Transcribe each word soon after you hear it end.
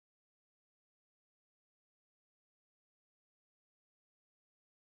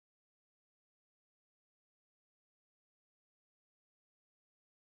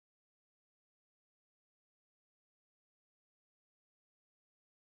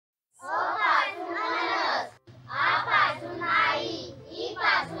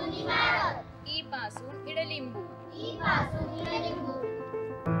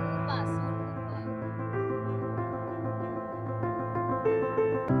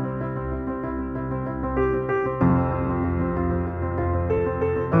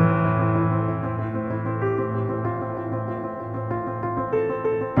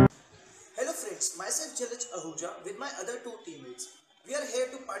Ahuja with my other two teammates. We are here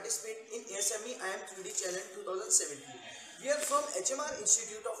to participate in ASME IAM3D Challenge 2017. We are from HMR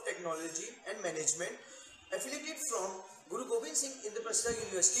Institute of Technology and Management, affiliated from Guru Gobind Singh Indraprastha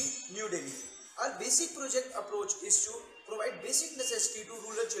University, New Delhi. Our basic project approach is to provide basic necessity to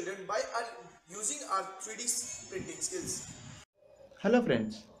rural children by using our 3D printing skills. Hello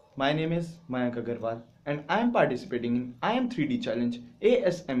friends, my name is Mayank Agarwal and I am participating in IAM3D Challenge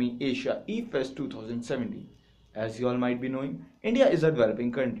ASME Asia E-Fest 2017. As you all might be knowing, India is a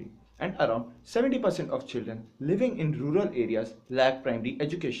developing country and around 70% of children living in rural areas lack primary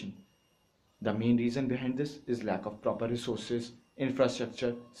education. The main reason behind this is lack of proper resources,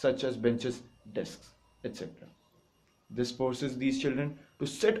 infrastructure such as benches, desks, etc. This forces these children to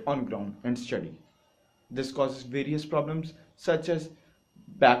sit on ground and study. This causes various problems such as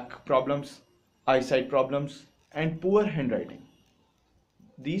back problems, eyesight problems, and poor handwriting.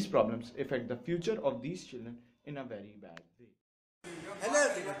 These problems affect the future of these children in a very bad way. Hello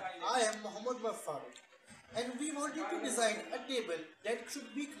everyone, I am Mohammad Farooq and we wanted to design a table that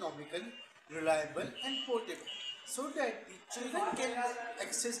should be economical, reliable and portable so that the children can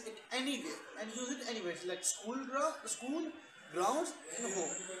access it anywhere and use it anywhere like school grounds and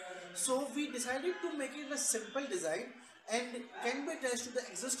home. So we decided to make it a simple design and can be attached to the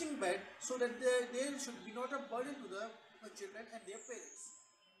existing bed so that there should be not a burden to the children and their parents.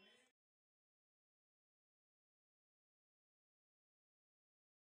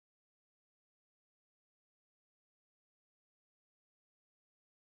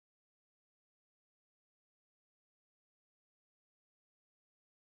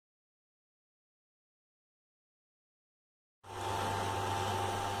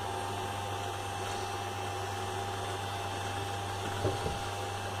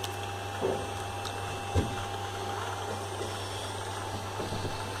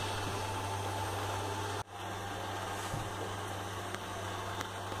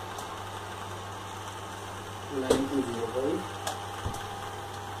 Line to 0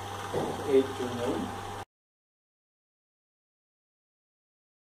 by 8 to 9.